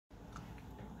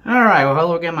Alright, well,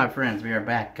 hello again, my friends. We are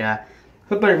back.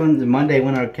 Hope everyone's Monday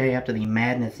went okay after the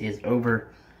madness is over.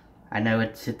 I know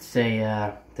it's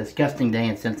a disgusting day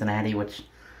in Cincinnati, which,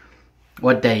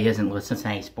 what day isn't with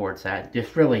Cincinnati sports?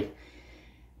 Just really,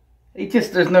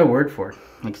 there's no word for it,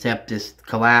 except just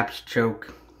collapse,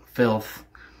 choke, filth,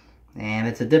 and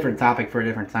it's a different topic for a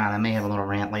different time. I may have a little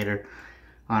rant later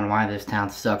on why this town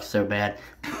sucks so bad,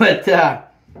 but,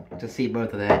 to see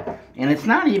both of that. And it's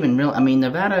not even real. I mean,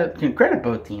 Nevada can credit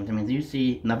both teams. I mean, you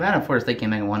see Nevada, of course, they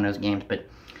came back and won those games, but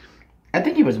I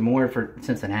think it was more for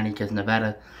Cincinnati because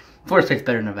Nevada, Florida State's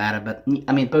better than Nevada, but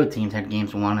I mean, both teams had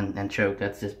games won and choked.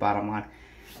 That's just bottom line.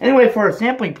 Anyway, for our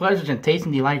sampling pleasures and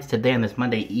tasting delights today on this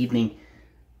Monday evening,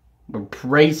 we're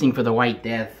bracing for the White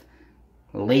Death.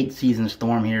 Late season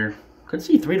storm here. Could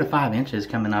see 3 to 5 inches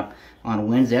coming up on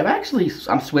Wednesday.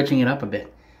 I'm switching it up a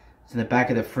bit. In the back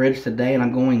of the fridge today, and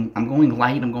I'm going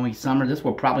light, I'm going summer. This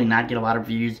will probably not get a lot of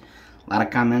views, a lot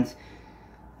of comments.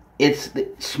 It's the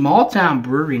Small Town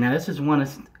Brewery. Now, this is one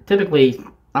that's typically,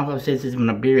 I don't know if this is even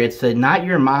a beer. It's a Not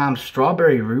Your Mom's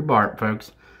Strawberry Rhubarb,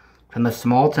 folks, from the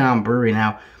Small Town Brewery.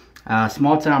 Now,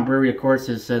 Small Town Brewery, of course,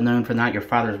 is known for Not Your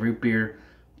Father's Root Beer.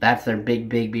 That's their big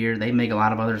beer. They make a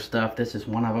lot of other stuff. This is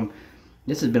one of them.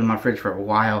 This has been in my fridge for a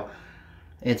while.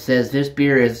 It says this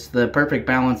beer is the perfect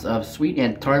balance of sweet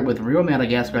and tart with real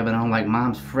Madagascar vanilla like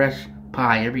mom's fresh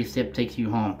pie. Every sip takes you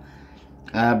home.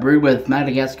 Brewed with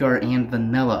Madagascar and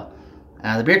vanilla.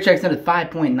 The beer checks in at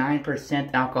 5.9%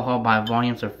 alcohol by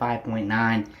volume, so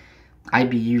 5.9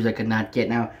 IBUs I could not get.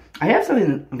 Now, I have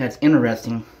something that's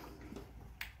interesting.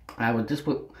 I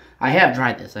have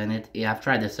tried this, and I've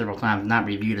tried this several times, not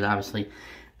reviewed it, obviously.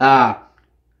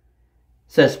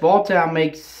 Says Small Town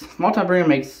Brewery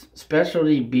makes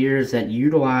specialty beers that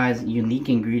utilize unique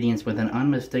ingredients with an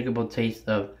unmistakable taste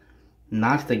of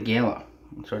Nostalgia.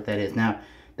 That's what that is. Now,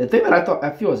 the thing that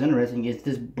I feel is interesting is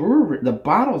this brewery. The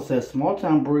bottle says Small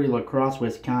Town Brewery, La Crosse,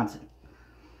 Wisconsin.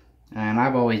 And I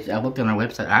looked on their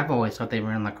website. I've always thought they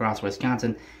were in La Crosse,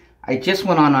 Wisconsin. I just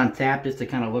went on tap just to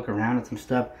kind of look around at some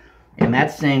stuff, and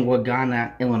that's saying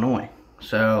Wagana, Illinois.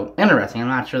 So interesting. I'm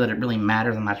not sure that it really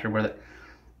matters. I'm not sure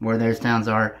where those towns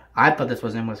are. I thought this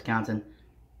was in Wisconsin.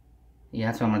 Yeah,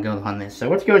 that's what I'm going to go on this. So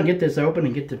let's go and get this open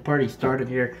and get the party started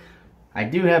here. I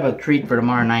do have a treat for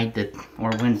tomorrow night or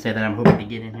Wednesday that I'm hoping to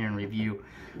get in here and review.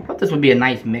 I thought this would be a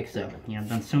nice mix-up. You know, I've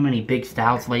done so many big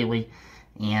stouts lately,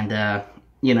 and,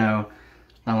 you know,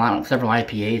 several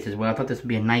IPAs as well. I thought this would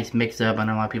be a nice mix-up. I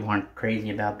know a lot of people aren't crazy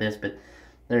about this, but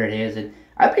there it is. And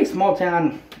I think Small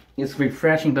Town is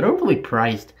refreshing, but overly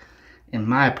priced. In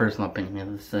my personal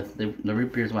opinion, the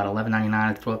root beer is about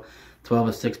 $11.99. It's 12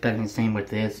 a 6-pack, and same with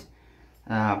this.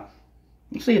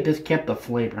 You see if this kept the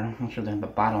flavor. I'm not sure they have a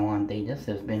bottle on date. This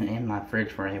has been in my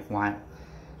fridge for a while.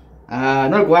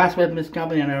 No glassware from this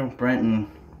company. I know Brent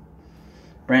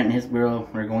and his girl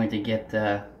are going to get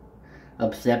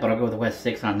upset, but I'll go with the West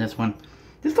 6 on this one.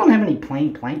 Just don't have any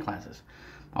plain pint glasses.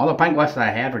 All the pint glasses I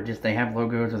have are just, they have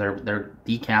logos or they're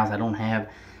decals. I don't have.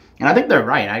 And I think they're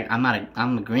right.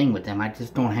 I'm agreeing with them. I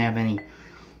just don't have any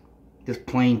just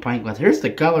plain pint glass. Here's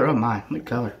the color. Oh my, the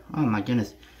color. Oh my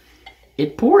goodness.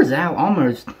 It pours out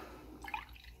almost.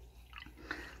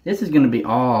 This is going to be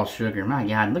all sugar. My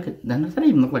God, look at that. Does that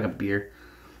even look like a beer?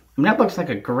 I mean, that looks like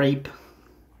a grape.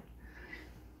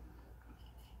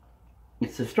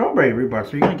 It's a strawberry rhubarb,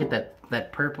 so you're going to get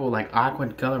that purple, like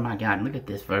aqua color. My God, look at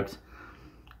this, folks.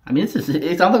 I mean,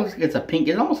 it almost looks like it's a pink.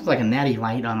 It almost looks like a natty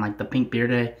light on like the pink beer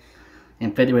day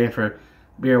in February for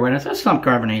beer awareness. There's some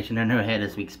carbonation there, no head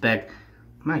as we expect.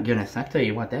 My goodness, I tell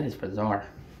you what, that is bizarre.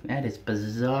 That is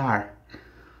bizarre.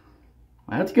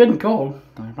 Well, it's good and cold.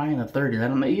 Probably in the 30s. I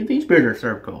don't know. These beers are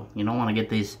served cold. You don't want to get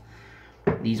these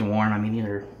warm. I mean, these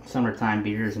are summertime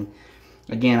beers. And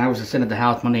again, I was just sitting at the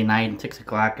house Monday night at 6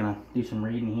 o'clock and I'll do some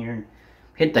reading here and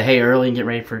hit the hay early and get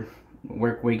ready for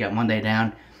work week. Got Monday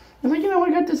down. I was like, you know,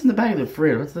 I got this in the back of the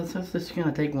fridge. Let's just kind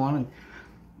of take one and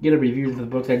get a review for the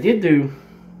books. I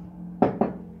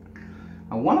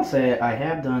want to say I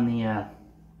have done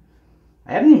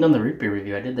I haven't even done the root beer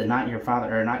review. I did the Not Your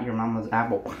Mama's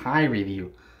Apple Pie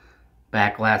review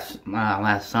back last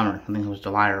summer. I think it was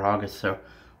July or August, so I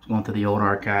was going through the old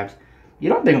archives. You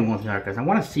don't think I'm going through the archives. I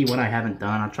want to see what I haven't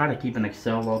done. I'll try to keep an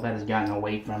Excel, although that has gotten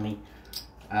away from me.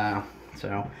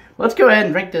 So let's go ahead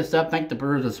and drink this up. Thank the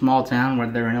brewers of Small Town,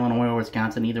 whether they're in Illinois or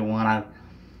Wisconsin, either one. I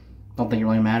don't think it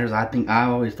really matters. I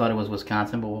always thought it was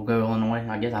Wisconsin, but we'll go Illinois.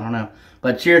 I guess I don't know.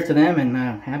 But cheers to them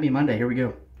and happy Monday. Here we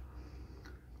go.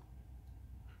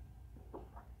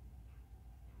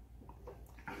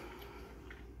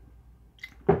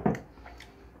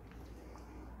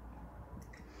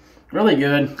 Really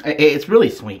good. It's really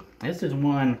sweet. This is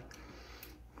one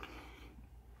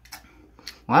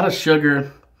A lot of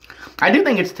sugar. I do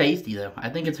think it's tasty, though. I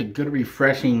think it's a good,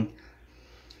 refreshing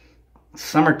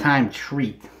summertime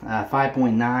treat.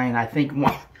 5.9. I think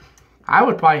I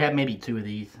would probably have maybe 2 of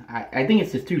these. I think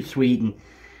it's just too sweet, and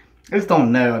I just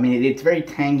don't know. I mean, it's very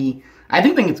tangy. I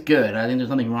do think it's good. I think there's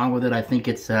nothing wrong with it. I think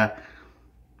it's,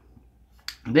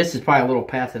 this is probably a little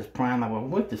past its prime. I would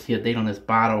look to see a date on this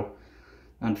bottle.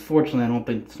 Unfortunately, I don't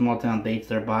think Small Town dates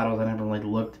their bottles. I never really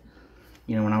looked,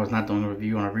 you know, when I was not doing a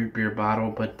review on a root beer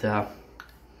bottle. But, yeah,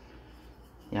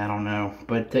 I don't know.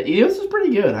 But this is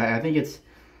pretty good. I think it's,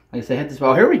 like I said, hit this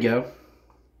bottle. Here we go.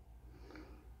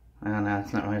 No,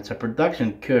 it's not right. It's a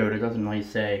production code. It doesn't really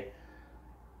say.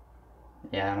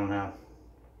 Yeah, I don't know.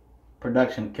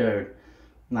 Production code.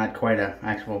 Not quite an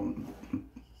actual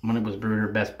when it was brewed or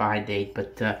Best Buy date,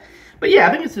 but yeah,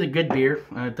 I think it's a good beer.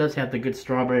 It does have the good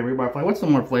strawberry rhubarb flavor. What's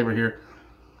some more flavor here?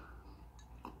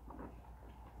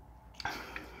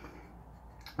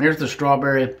 There's the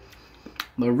strawberry,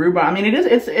 the rhubarb. I mean, it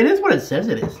is what it says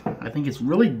it is. I think it's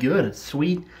really good. It's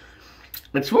sweet.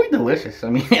 It's really delicious. I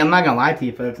mean, I'm not gonna lie to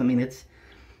you, folks. I mean,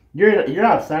 you're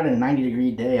outside on a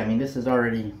 90-degree day. I mean, this is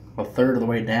already a third of the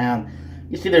way down.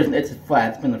 You see, it's flat.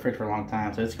 It's been in the fridge for a long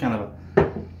time, so it's kind of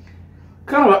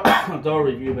a dull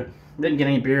review, but didn't get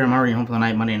any beer. I'm already home for the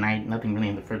night, Monday night. Nothing really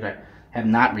in the fridge I have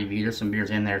not reviewed. There's some beers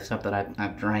in there, stuff that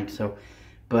I've drank. So,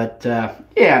 but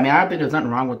yeah, I mean, I don't think there's nothing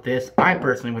wrong with this. I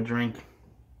personally would drink,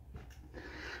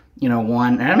 you know,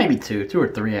 1 and maybe 2 or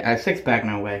 3. A 6-pack,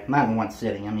 no way, not in one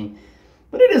sitting. I mean,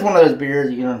 but it is one of those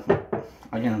beers. You know,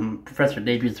 again, Professor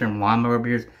Dave used the term lawnmower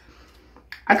beers.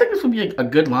 I think this would be a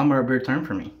good lawnmower beer term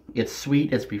for me. It's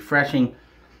sweet, it's refreshing.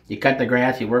 You cut the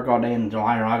grass, you work all day in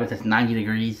July or August, it's 90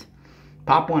 degrees.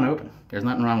 Pop one open. There's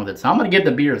nothing wrong with it. So I'm going to give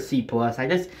the beer a C+.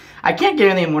 I can't give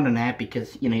anything more than that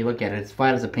because, you know, you look at it, it's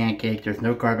flat as a pancake, there's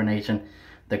no carbonation,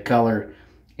 the color,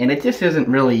 and it just isn't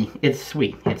really, it's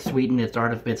sweet. It's sweetened,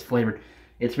 it's flavored.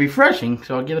 It's refreshing,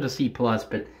 so I'll give it a C+,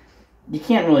 but you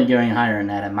can't really go any higher than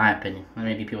that, in my opinion.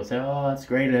 Maybe people say, oh, that's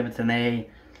great if it's an A.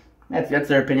 That's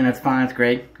their opinion, that's fine, it's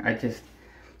great.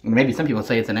 Maybe some people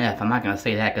say it's an F. I'm not going to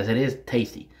say that because it is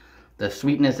tasty. The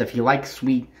sweetness, if you like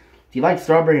sweet, if you like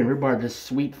strawberry and rhubarb, just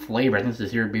sweet flavor, I think this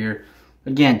is your beer.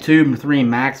 Again, 2 or 3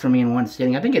 max for me in one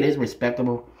sitting. I think it is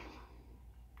respectable.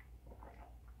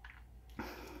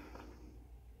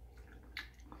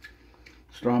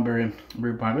 Strawberry,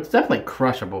 rhubarb, it's definitely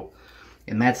crushable.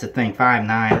 And that's the thing,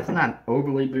 5.9. It's not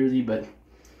overly boozy, but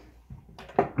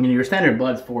you know, your standard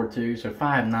Bud's 4.2, so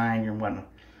 5.9, you're what?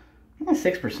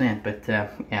 6%, but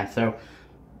yeah, so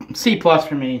C+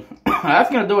 for me.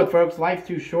 That's going to do it, folks. Life's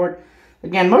too short.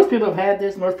 Again, most people have had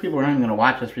this. Most people are not even going to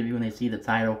watch this review when they see the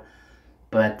title.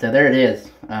 But there it is.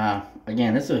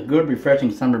 Again, this is a good,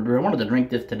 refreshing summer brew. I wanted to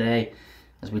drink this today,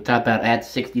 as we talked about, at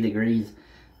 60 degrees.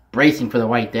 Bracing for the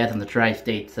White Death in the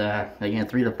Tri-States. Again,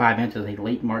 3 to 5 inches, a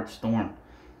late March storm.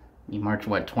 March,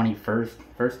 what, 21st?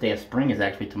 First day of spring is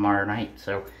actually tomorrow night.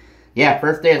 So, yeah,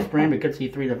 first day of spring, we could see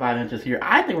 3 to 5 inches here.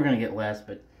 I think we're going to get less,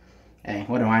 but hey,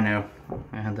 what do I know?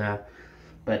 And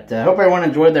but hope everyone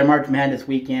enjoyed their March Madness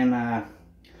weekend.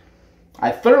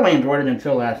 I thoroughly enjoyed it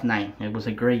until last night. It was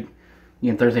a great,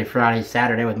 you know, Thursday, Friday,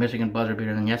 Saturday with Michigan buzzer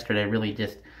beaters, and yesterday really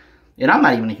just, and I'm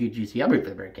not even a huge UC. I'll root for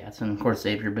the Bearcats, and of course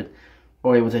Xavier, but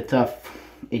boy, it was a tough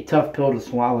pill to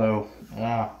swallow.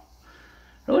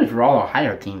 Really for all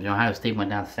Ohio teams. You know, Ohio State went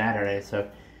down Saturday, so.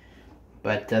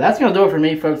 But that's going to do it for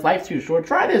me, folks. Life's too short.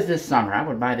 Try this summer. I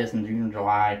would buy this in June or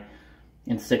July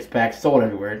in 6-packs. Sold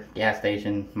everywhere. Gas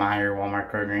station, Meijer, Walmart,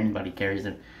 Kroger, anybody carries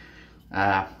it.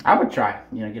 I would try it.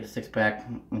 You know, get a 6-pack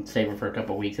and save it for a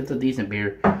couple weeks. It's a decent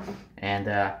beer. And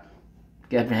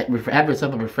have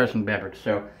yourself a refreshing beverage.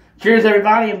 So, cheers,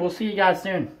 everybody, and we'll see you guys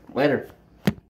soon. Later.